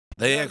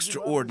The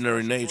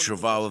extraordinary nature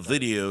of our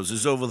videos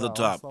is over the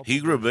top.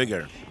 He grew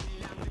bigger.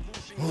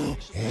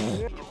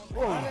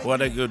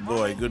 What a good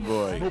boy, good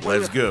boy.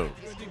 Let's go.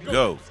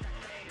 Go.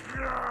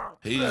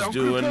 He's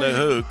doing the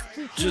hook.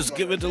 Just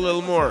give it a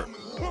little more.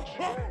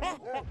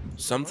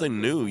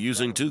 Something new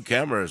using 2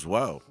 cameras.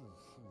 Wow.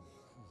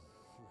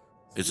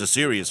 It's a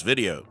serious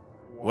video.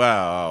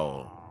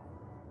 Wow.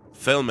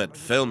 Film it,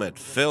 film it,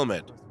 film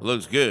it.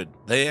 Looks good.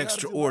 The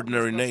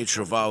extraordinary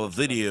nature of our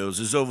videos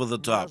is over the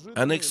top.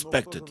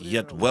 Unexpected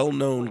yet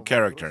well-known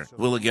character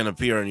will again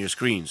appear on your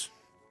screens.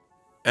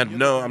 And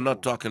no, I'm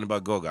not talking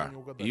about Goga.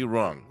 You're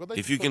wrong.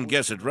 If you can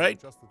guess it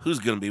right, who's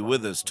gonna be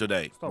with us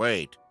today?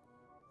 Wait.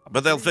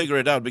 But they'll figure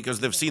it out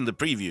because they've seen the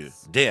preview.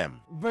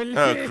 Damn.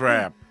 Oh,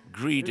 crap.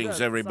 Greetings,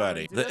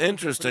 everybody. The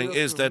interesting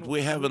is that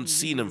we haven't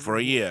seen him for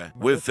a year.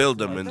 We filmed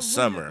him in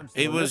summer.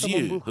 It was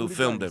you who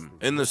filmed him.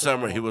 In the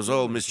summer, he was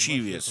all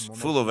mischievous,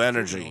 full of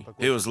energy.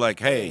 He was like,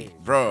 hey,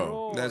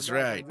 bro, that's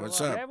right, what's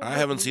up? I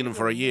haven't seen him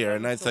for a year,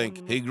 and I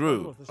think he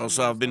grew.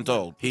 Also, I've been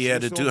told he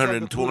added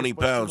 220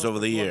 pounds over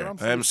the year.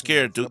 I am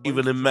scared to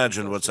even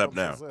imagine what's up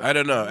now. I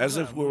don't know, as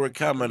if we were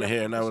coming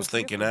here and I was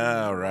thinking,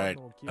 all right,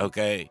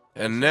 okay.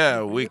 And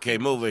now we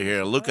came over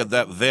here. Look at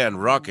that van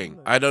rocking.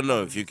 I don't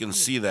know if you can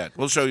see that.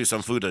 We'll show you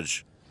some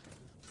footage.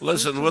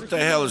 Listen, what the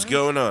hell is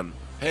going on?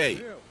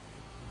 Hey.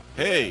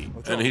 Hey.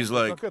 And he's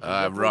like,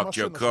 I've rocked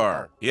your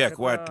car. Yeah,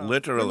 quite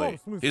literally.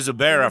 He's a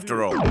bear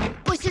after all.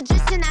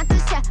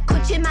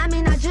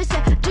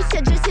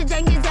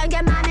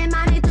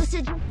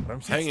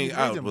 Hanging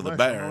out with a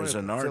bear is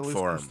an art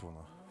form.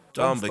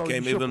 Tom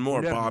became even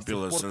more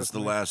popular since the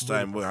last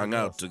time we hung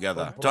out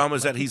together. Tom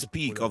is at his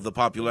peak of the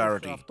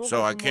popularity,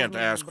 so I can't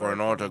ask for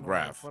an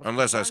autograph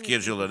unless I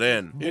schedule it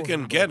in. You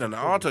can get an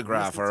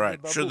autograph,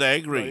 alright. Should they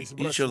agree?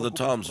 Each of the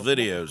Tom's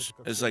videos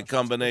is a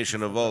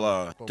combination of all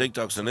our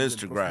TikToks and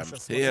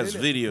Instagrams. He has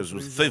videos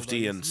with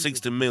 50 and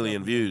 60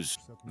 million views.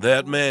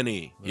 That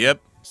many.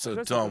 Yep.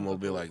 So Tom will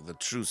be like the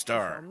true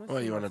star.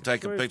 Well, you want to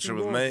take a picture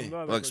with me?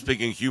 Like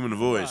speaking human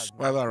voice.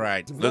 Well, all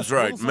right. That's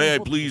right. May I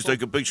please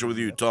take a picture with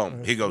you,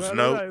 Tom? He goes,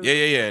 no.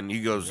 Yeah. And he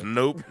goes,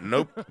 nope,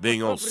 nope.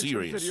 Being all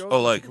serious.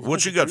 Oh, like,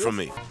 what you got from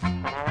me?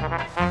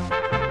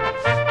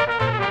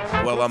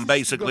 Well, I'm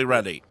basically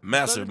ready.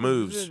 Massive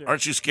moves.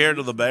 Aren't you scared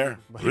of the bear?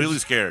 Really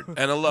scared.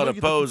 And a lot of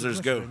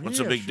posers go, what's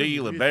a big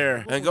deal, a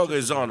bear? And Goga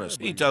is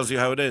honest. He tells you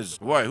how it is.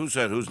 Why, who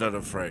said who's not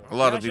afraid? A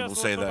lot of people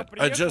say that.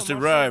 I just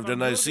arrived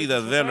and I see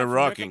that they're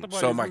rocking,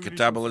 so my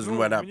catabolism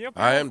went up.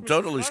 I am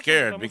totally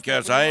scared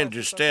because I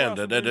understand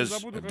that it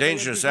is a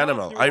dangerous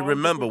animal. I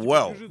remember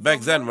well,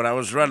 back then when I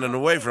was running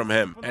away from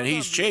him, and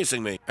he's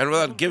chasing me, and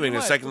without giving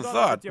a second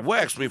thought,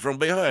 whacks me from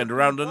behind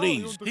around the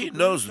knees. He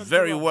knows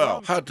very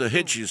well how to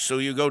hit you so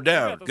you go down.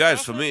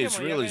 Guys, for me, it's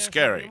really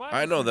scary.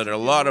 I know that there are a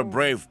lot of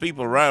brave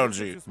people around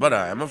you, but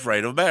I am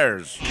afraid of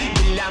bears.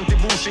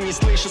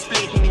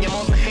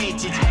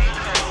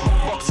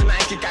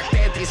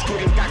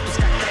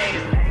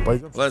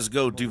 Let's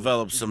go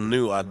develop some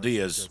new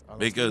ideas,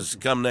 because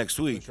come next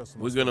week,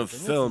 we're gonna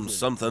film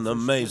something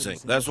amazing.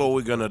 That's what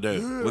we're gonna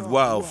do, with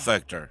wow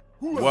factor.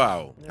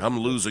 Wow, I'm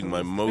losing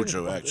my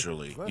mojo,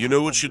 actually. You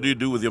know what should you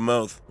do with your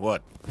mouth?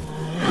 What?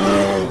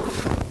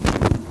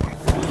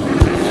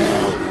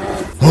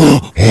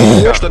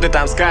 Что ты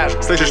там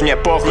скажешь? Слышишь, мне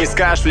похуй. Не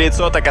скажешь в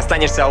лицо, так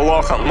останешься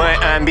лохом. Мои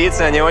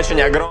амбиции, они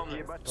очень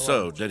огромные.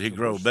 So, did he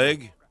grow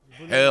big?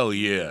 Hell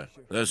yeah.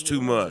 That's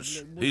too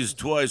much. He's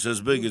twice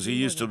as big as he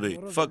used to be.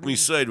 Fuck me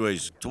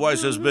sideways.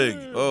 Twice as big.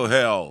 Oh,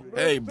 hell.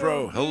 Hey,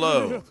 bro,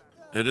 hello.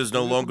 It is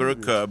no longer a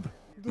cub.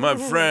 My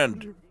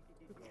friend.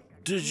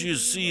 Did you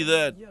see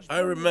that? I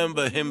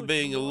remember him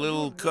being a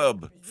little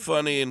cub,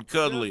 funny and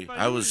cuddly.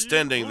 I was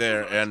standing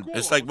there and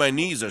it's like my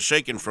knees are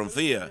shaking from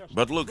fear.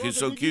 But look, he's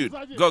so cute.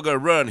 Goga,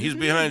 run, he's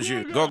behind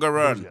you. Goga,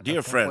 run.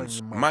 Dear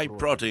friends, My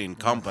Protein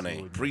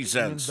Company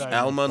presents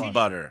almond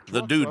butter.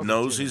 The dude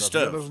knows his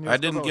stuff. I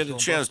didn't get a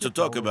chance to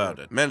talk about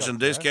it. Mention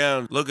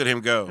discount, look at him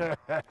go.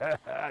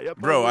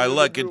 Bro, I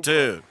like it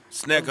too.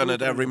 Snack on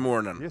it every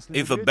morning.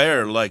 If a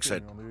bear likes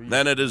it,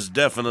 then it is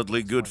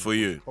definitely good for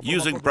you.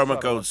 Using promo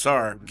code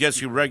SAR gets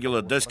you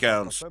regular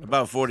discounts,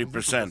 about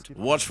 40%.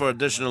 Watch for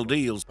additional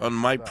deals on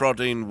My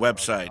Protein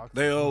website.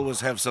 They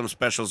always have some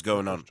specials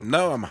going on.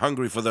 Now I'm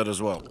hungry for that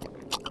as well.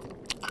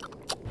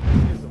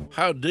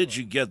 How did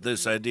you get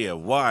this idea?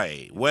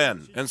 Why?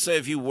 When? And say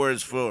a few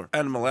words for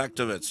animal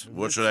activists.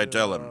 What should I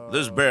tell them?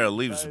 This bear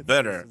lives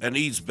better and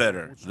eats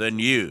better than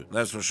you,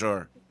 that's for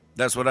sure.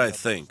 That's what I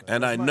think.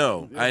 And I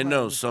know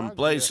some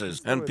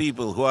places and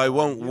people who I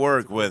won't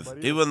work with,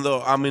 even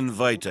though I'm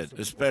invited,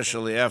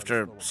 especially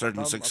after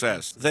certain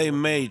success. They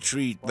may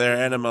treat their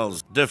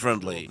animals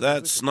differently.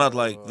 That's not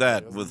like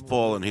that with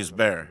Paul and his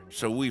bear.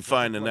 So we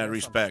find in that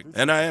respect.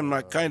 And I am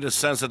like kind of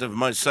sensitive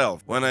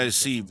myself when I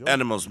see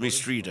animals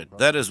mistreated.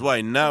 That is why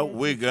now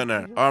we're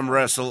gonna arm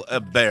wrestle a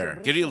bear.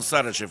 Kirill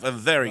Sarychev, a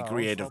very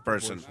creative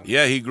person.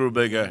 Yeah, he grew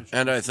bigger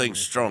and I think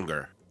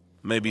stronger.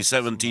 Maybe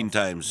 17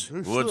 times.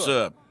 What's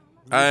up?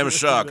 I am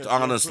shocked,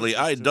 honestly.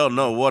 I don't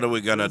know what are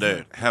we gonna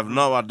do. Have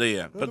no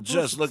idea. But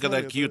just look at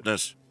that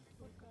cuteness.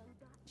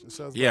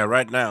 Yeah,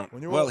 right now.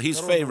 Well, his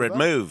favorite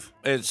move.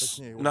 It's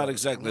not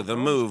exactly the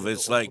move,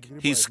 it's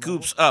like he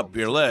scoops up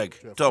your leg.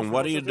 Tom,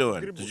 what are you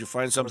doing? Did you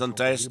find something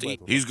tasty?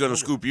 He's gonna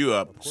scoop you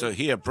up. So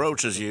he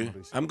approaches you.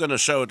 I'm gonna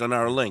show it on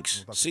our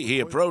links. See, he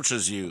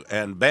approaches you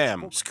and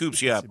bam,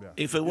 scoops you up.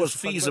 If it was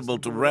feasible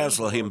to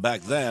wrestle him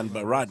back then,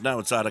 but right now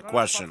it's out of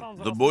question.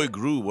 The boy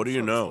grew, what do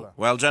you know?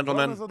 Well,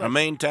 gentlemen, our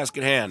main task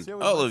at hand.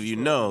 All of you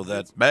know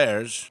that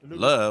bears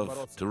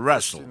love to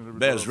wrestle.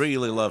 Bears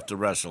really love to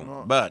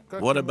wrestle. But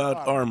what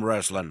about arm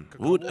wrestling?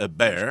 Would a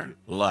bear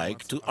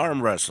like to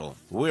arm wrestle?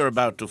 We're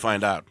about to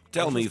find out.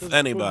 Tell me if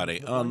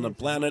anybody on the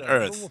planet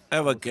Earth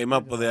ever came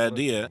up with the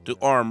idea to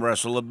arm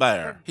wrestle a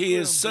bear. He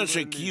is such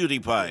a cutie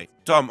pie.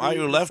 Tom, are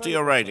you lefty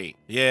or righty?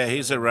 Yeah,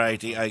 he's a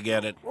righty, I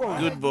get it.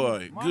 Good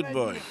boy, good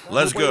boy.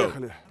 Let's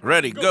go.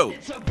 Ready, go.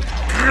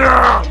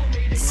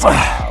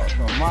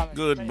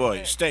 Good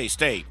boy.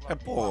 Stay. A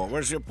paw.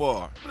 Where's your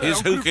paw?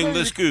 He's hooking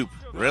the scoop.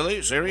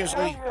 Really?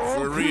 Seriously?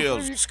 For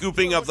real.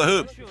 Scooping up the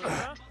hoop.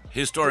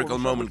 Historical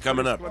moment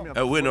coming up.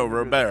 A win over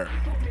a bear.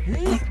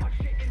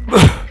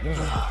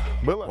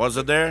 Was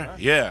it there?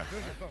 Yeah.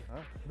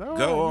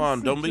 Go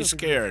on. Don't be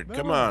scared.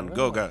 Come on,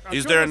 Goga.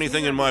 Is there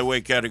anything in my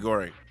weight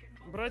category?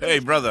 Hey,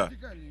 brother.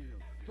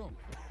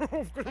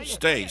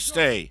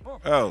 Stay.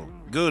 Oh,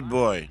 good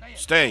boy.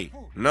 Stay.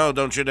 No,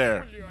 don't you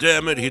dare.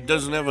 Damn it, he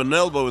doesn't have an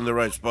elbow in the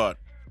right spot.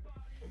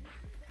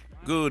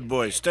 Good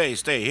boy. Stay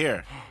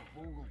here.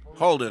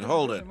 Hold it.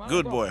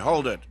 Good boy,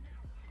 hold it.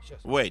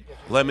 Wait,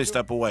 let me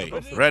step away.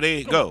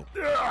 Ready? Go.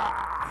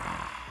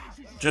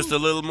 Just a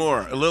little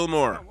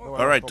more.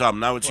 All right, Tom,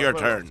 now it's your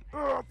turn.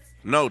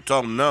 No,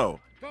 Tom, no.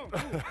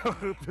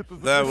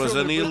 That was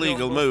an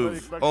illegal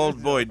move.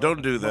 Old boy,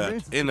 don't do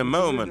that. In a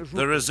moment,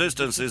 the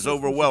resistance is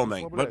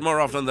overwhelming, but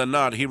more often than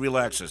not, he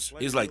relaxes.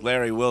 He's like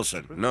Larry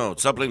Wilson. No,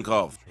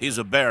 Tsaplinkov. He's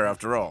a bear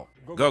after all.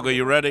 Gogo,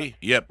 you ready?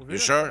 Yep. You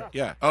sure?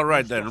 Yeah. All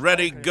right then.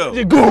 Ready? Go.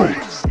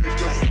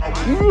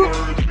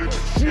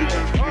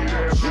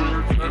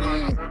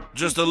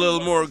 Just a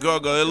little more,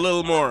 Gogo. A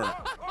little more.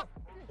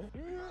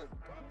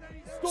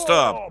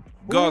 Stop.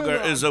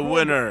 Gogo is a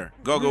winner.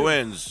 Gogo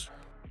wins.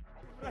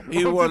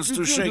 He wants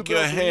to shake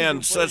your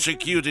hand. Such a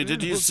cutie.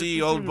 Did you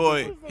see, old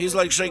boy? He's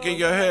like shaking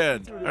your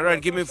hand. All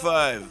right, give me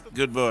 5.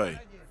 Good boy.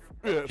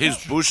 He's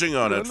pushing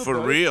on it for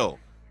real.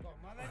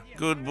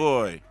 Good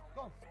boy.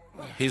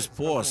 His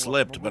paw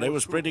slipped, but it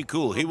was pretty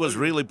cool. He was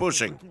really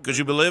pushing. Could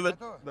you believe it?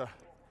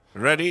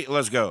 Ready?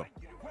 Let's go.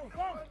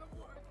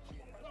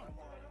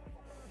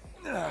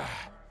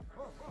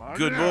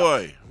 Good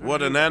boy.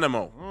 What an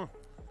animal.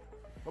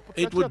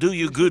 It would do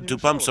you good to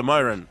pump some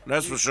iron,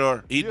 that's for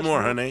sure. Eat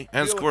more, honey.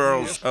 And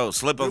squirrels. Oh,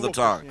 slip of the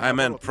tongue. I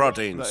meant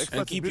proteins.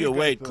 And keep your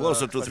weight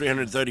closer to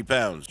 330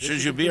 pounds.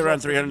 Should you be around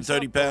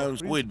 330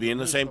 pounds, we'd be in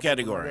the same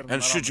category.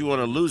 And should you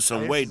want to lose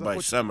some weight by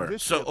summer,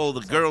 so all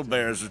the girl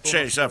bears would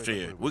chase after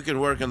you, we can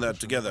work on that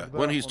together.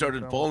 When he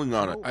started pulling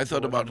on it, I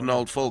thought about an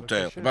old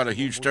folktale, about a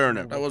huge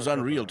turnip that was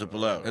unreal to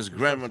pull out. As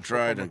grandma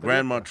tried and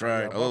grandma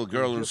tried, a little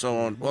girl and so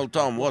on. Well,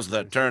 Tom was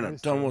that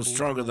turnip. Tom was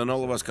stronger than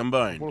all of us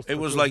combined. It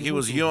was like he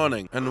was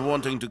yawning and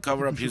wanting to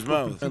cover up his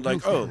mouth, and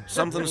like, oh,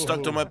 something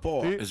stuck to my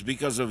paw. It's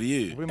because of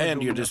you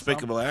and your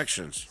despicable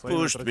actions.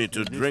 Pushed me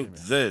to drink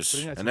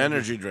this, an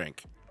energy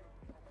drink.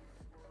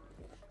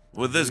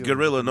 With this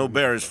gorilla, no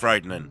bear is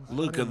frightening.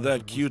 Look at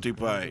that cutie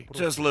pie.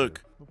 Just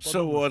look.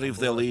 So what if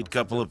they'll eat a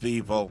couple of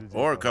people,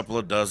 or a couple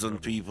of dozen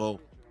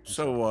people?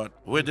 So what?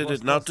 We did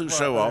it not to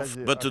show off,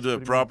 but to do a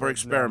proper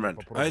experiment.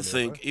 I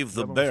think if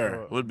the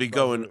bear would be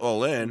going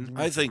all in,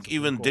 I think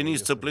even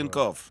Denis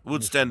Tsaplinkov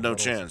would stand no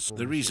chance.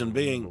 The reason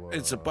being,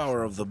 it's the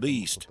power of the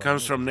beast.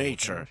 Comes from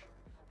nature.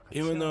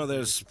 Even though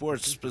they're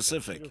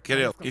sports-specific.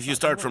 Kirill, if you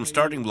start from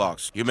starting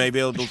blocks, you may be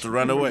able to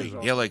run away.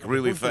 Yeah, like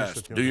really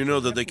fast. Do you know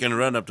that they can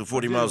run up to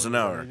 40 miles an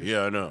hour?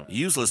 Yeah, I know.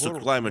 Useless to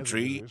climb a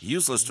tree,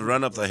 useless to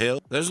run up the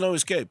hill. There's no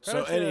escape.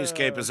 So any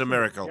escape is a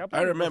miracle.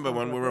 I remember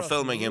when we were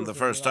filming him the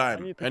first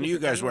time, and you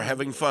guys were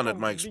having fun at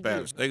my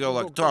expense. They go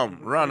like, Tom,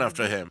 run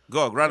after him.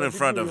 Gog, run in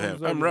front of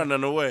him. I'm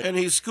running away. And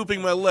he's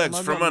scooping my legs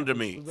from under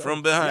me,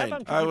 from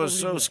behind. I was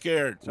so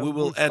scared. We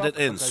will edit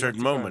in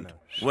certain moment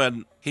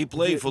when he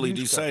playfully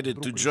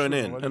decided to join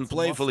in and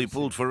playfully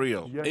pulled for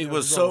real. It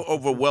was so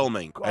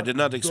overwhelming. I did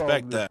not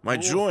expect that. My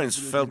joints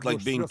felt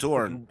like being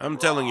torn. I'm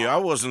telling you, I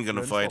wasn't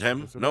gonna fight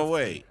him. No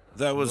way.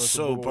 That was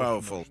so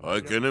powerful. I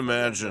can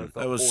imagine.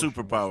 That was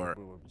superpower.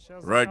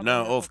 Right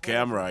now, off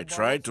camera, I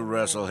tried to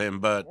wrestle him,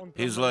 but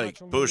he's like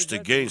pushed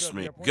against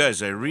me.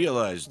 Guys, I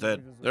realized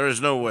that there is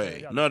no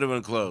way. Not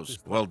even close.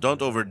 Well,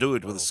 don't overdo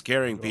it with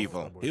scaring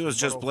people. He was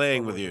just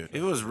playing with you. If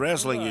he was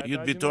wrestling you,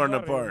 you'd be torn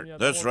apart.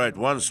 That's right,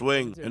 one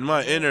swing, and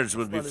my innards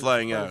would be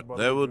flying out.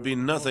 There would be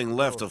nothing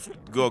left of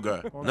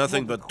Goga.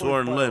 Nothing but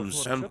torn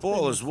limbs. And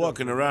Paul is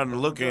walking around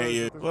and looking at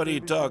you. What are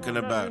you talking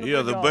about?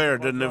 Yeah, the bear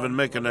didn't even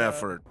make an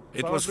effort.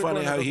 It was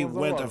funny how he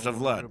went after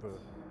Vlad.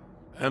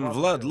 And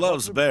Vlad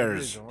loves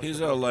bears. He's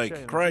all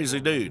like, crazy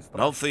dude.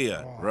 No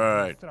fear.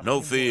 Right.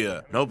 No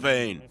fear. No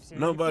pain.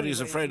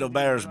 Nobody's afraid of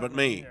bears but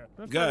me.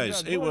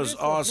 Guys, it was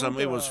awesome.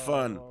 It was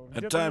fun.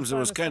 At times it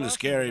was kind of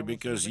scary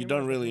because you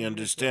don't really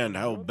understand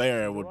how a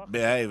bear would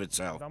behave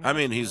itself. I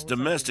mean, he's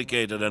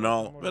domesticated and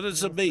all, but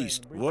it's a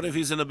beast. What if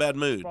he's in a bad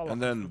mood?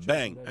 And then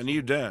bang, and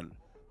you're done.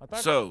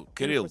 So,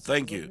 Kirill,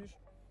 thank you.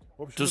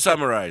 To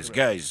summarize,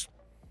 guys,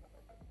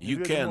 you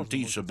can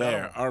teach a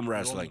bear arm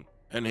wrestling,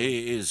 and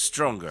he is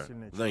stronger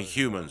than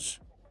humans.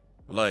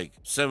 Like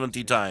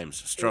 70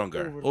 times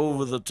stronger.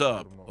 Over the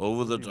top.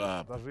 Over the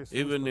top.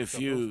 Even if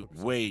you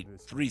weigh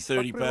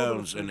 330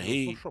 pounds and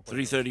he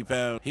 330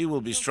 pounds, he will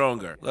be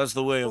stronger. That's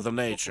the way of the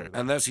nature.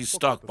 And that's his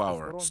stock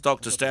power.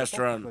 Stock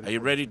testosterone. Are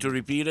you ready to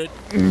repeat it?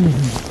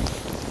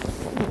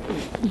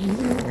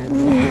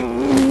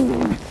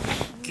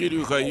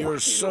 Kiryuha, you're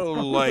so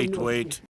lightweight.